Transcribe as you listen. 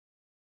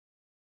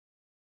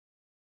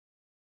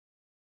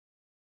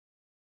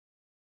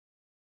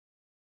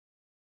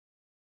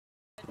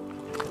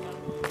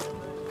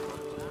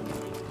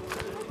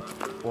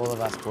All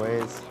of us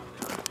boys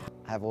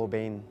have all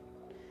been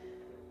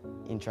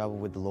in trouble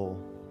with the law.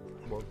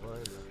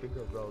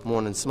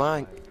 Morning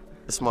smoke.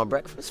 It's my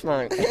breakfast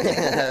smoke.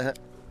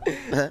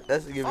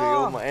 That's to give me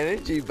all my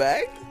energy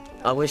back.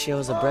 I wish it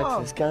was a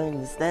breakfast game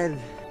instead.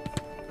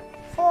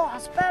 I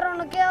spat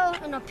on a girl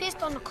and I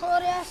pissed on the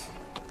courthouse.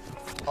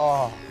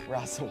 Oh,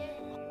 Russell.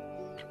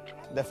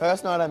 The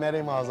first night I met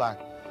him, I was like,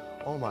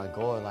 oh my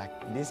God, like,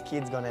 this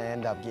kid's gonna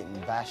end up getting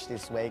bashed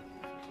this week.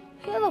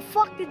 How the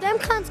fuck did them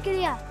cunts get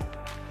here?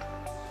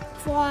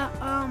 If I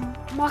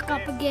muck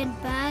up again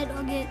bad,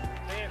 I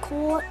get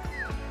caught,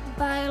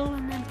 bail,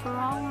 and then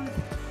parole. And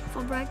if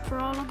I break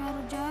parole, I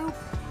go to jail.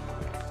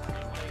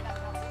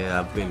 Yeah,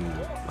 I've been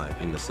like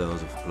in the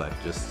cells,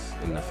 just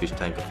in the fish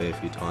tank a fair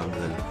few times,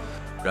 and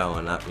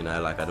growing up, you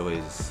know, like I'd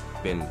always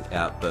been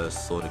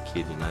outburst sort of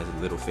kid, you know, the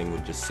little thing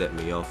would just set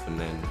me off, and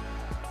then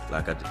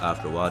like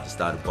after a while I just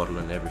started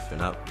bottling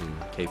everything up and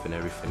keeping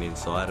everything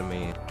inside of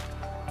me.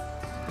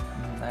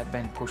 They'd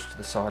been pushed to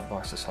the side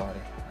by society.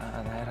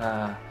 They had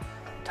a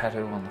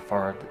tattoo on the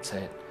forehead that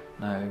said,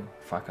 "No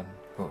fucking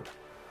good."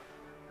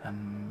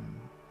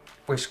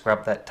 We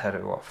scrubbed that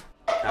tattoo off.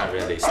 Can't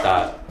really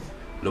start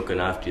looking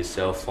after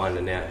yourself,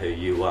 finding out who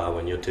you are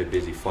when you're too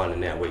busy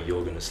finding out where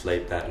you're going to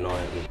sleep that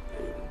night and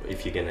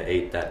if you're going to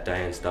eat that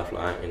day and stuff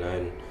like that, you know.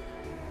 And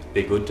it'd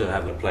be good to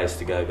have a place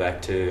to go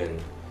back to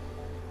and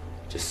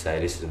just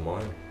say, this is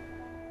mine.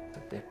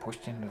 They're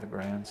pushed into the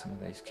ground, some of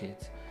these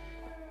kids.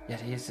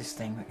 Yet here's this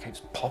thing that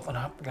keeps popping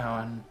up,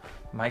 going,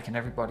 making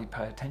everybody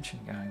pay attention,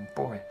 going,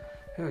 boy,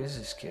 who is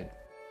this kid?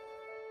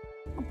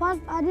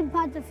 I did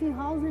punch a few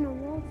holes in the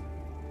walls.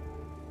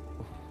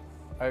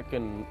 I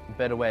reckon a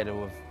better way to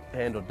have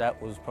handled that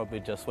was probably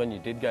just when you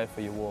did go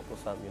for your walk or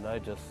something, you know,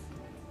 just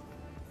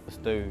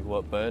do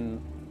what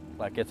Burn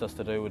gets us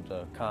to do with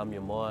calm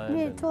your mind.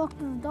 Yeah, talk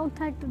to the dog,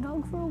 take the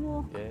dog for a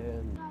walk. Yeah.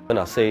 When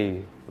I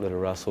see little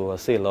Russell, I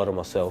see a lot of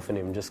myself in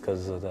him just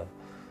because of the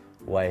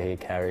way he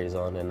carries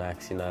on and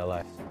acts, you know,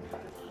 like.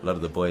 A lot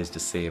of the boys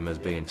just see him as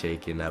being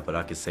cheeky and that, but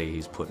I can see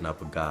he's putting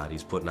up a guard,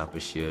 he's putting up a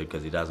shield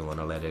because he doesn't want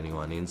to let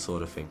anyone in,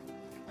 sort of thing.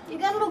 You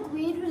gotta look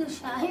weird with a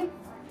shave.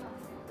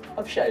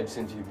 I've shaved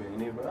since you've been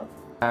here, bro.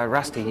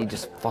 Rusty, he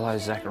just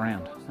follows Zach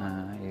around.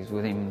 He's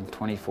with him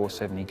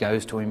 24/7. He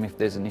goes to him if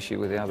there's an issue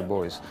with the other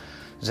boys.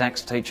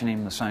 Zach's teaching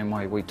him the same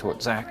way we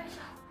taught Zach.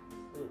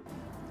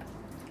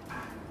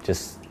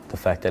 Just the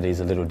fact that he's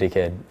a little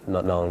dickhead,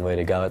 not knowing where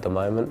to go at the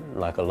moment,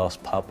 like a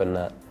lost pup and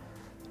that.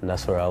 And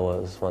that's where I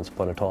was once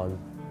upon a time.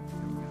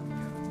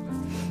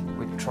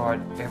 We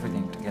tried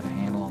everything to get a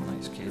handle on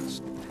these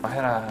kids. I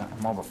had a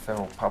mob of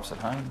feral pups at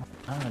home.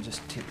 I'm going to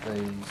just tip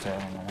these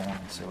out on the lawn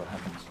and see what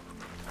happens.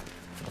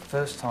 For the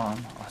first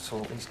time, I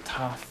saw these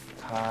tough,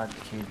 hard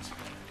kids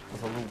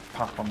with a little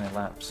pup on their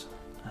laps,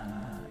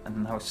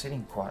 and they were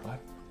sitting quite low.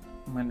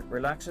 When it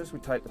relaxes, we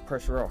take the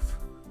pressure off.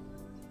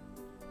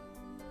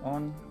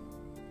 On,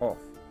 off.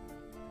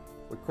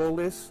 We call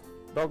this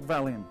dog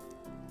Valium.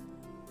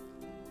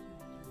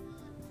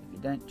 If you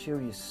don't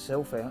chill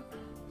yourself out,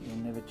 you'll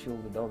never chill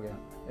the dog out,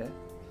 yeah?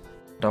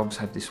 Dogs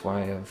have this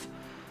way of,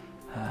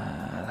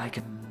 they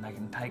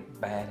can take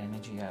bad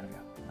energy out of you.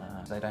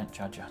 They don't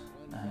judge you.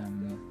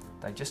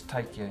 They just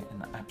take you in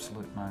the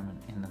absolute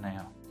moment, in the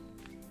now.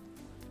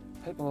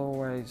 People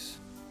always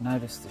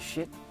notice the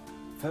shit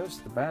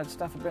first, the bad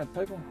stuff about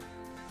people.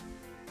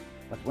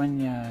 But when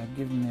you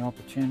give them the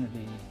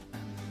opportunity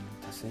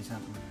to see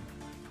something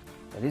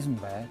that isn't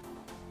bad,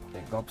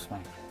 they're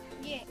gobsmacked.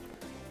 Yeah.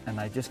 And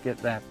they just get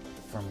that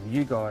from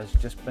you guys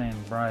just being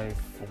brave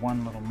for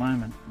one little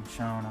moment and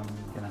showing them,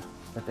 you know,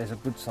 that there's a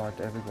good side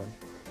to everybody.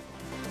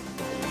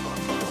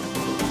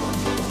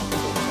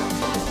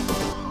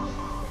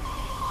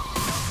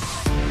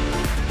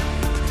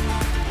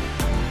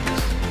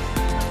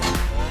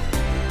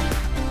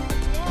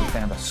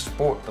 Found a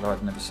sport that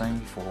I'd never seen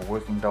before,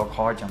 working dog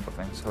high jump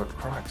events at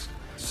Crikes.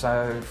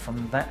 So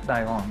from that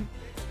day on,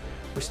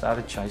 we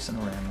started chasing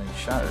around these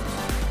shows.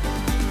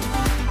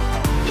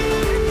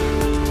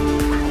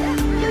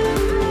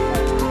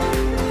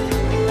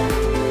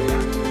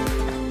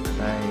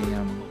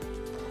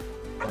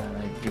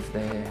 They give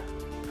their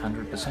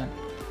 100%,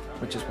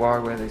 which is why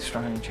we're the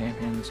Australian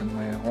champions and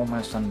we're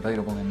almost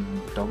unbeatable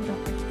in dog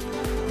jumping.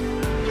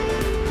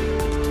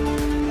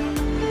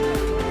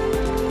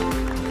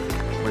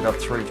 We've got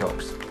 3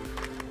 jobs.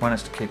 One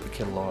is to keep the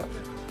kid alive.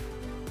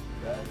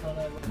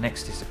 The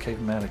next is to keep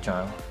them out of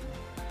jail.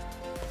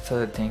 The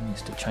third thing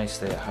is to chase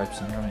their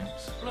hopes and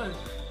dreams.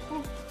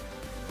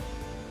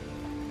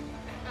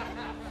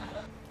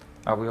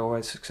 Are we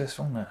always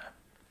successful? No.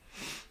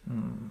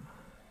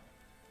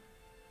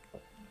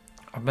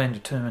 I've been to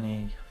too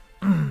many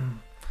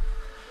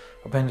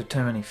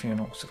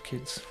funerals of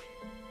kids.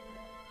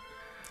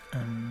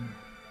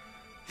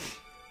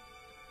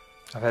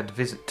 I've had to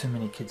visit too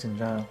many kids in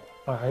jail.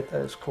 I hate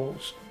those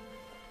calls.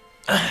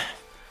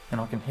 And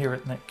I can hear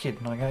it in that kid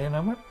and I go, you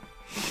know what?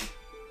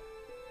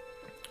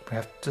 We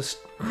have to just...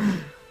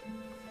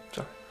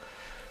 sorry.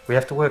 We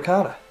have to work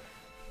harder.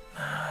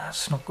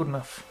 It's not good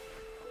enough.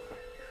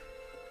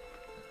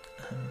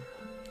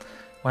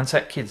 Once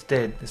that kid's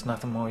dead, there's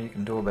nothing more you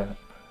can do about it.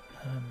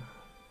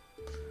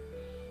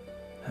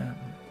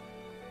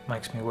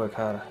 Makes me work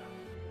harder.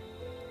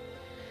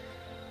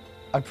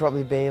 I'd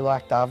probably be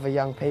like the other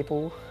young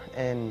people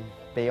and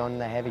be on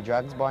the heavy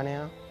drugs by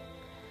now.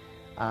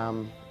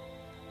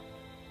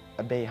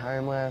 I'd be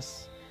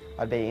homeless,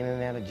 I'd be in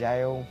and out of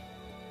jail.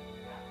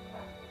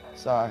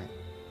 So,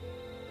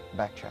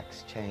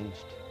 Backtrack's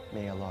changed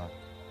me a lot.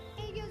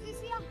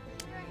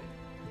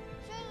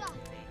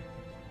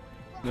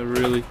 Never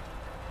really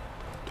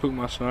took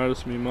much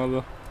notice of my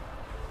mother.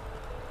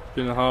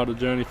 Been a harder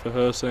journey for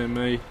her seeing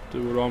me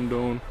do what I'm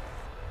doing.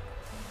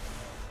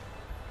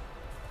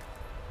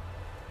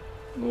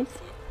 All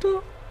fucked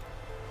up.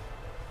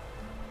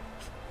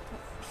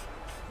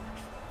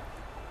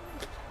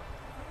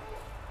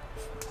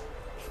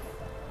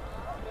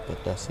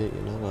 But that's it,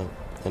 you know, like,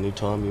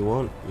 anytime you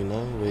want, you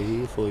know, we're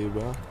here for you,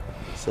 bro.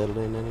 Settle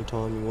in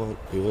anytime you want.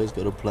 You always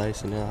got a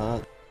place in our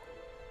heart.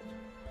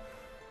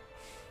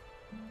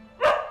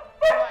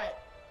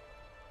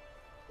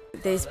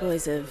 These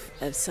boys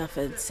have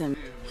suffered some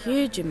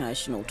huge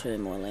emotional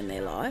turmoil in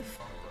their life.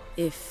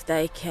 If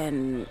they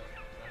can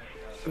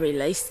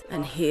release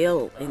and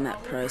heal in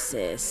that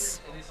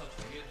process,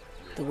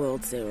 the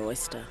world's their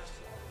oyster.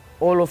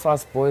 All of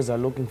us boys are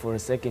looking for a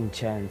second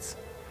chance.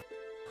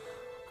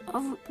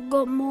 I've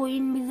got more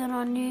in me than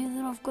I knew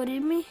that I've got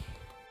in me.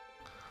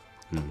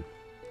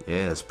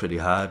 Yeah, it's pretty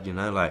hard, you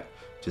know, like,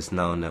 just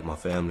knowing that my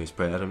family's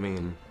proud of me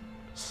and,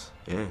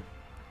 yeah.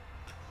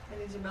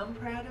 And is your mum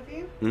proud of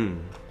you?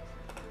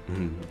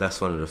 That's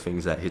one of the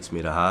things that hits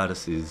me the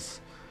hardest is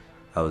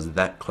I was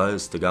that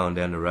close to going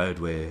down the road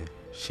where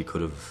she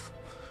could have,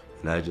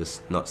 you know,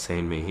 just not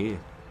seen me here.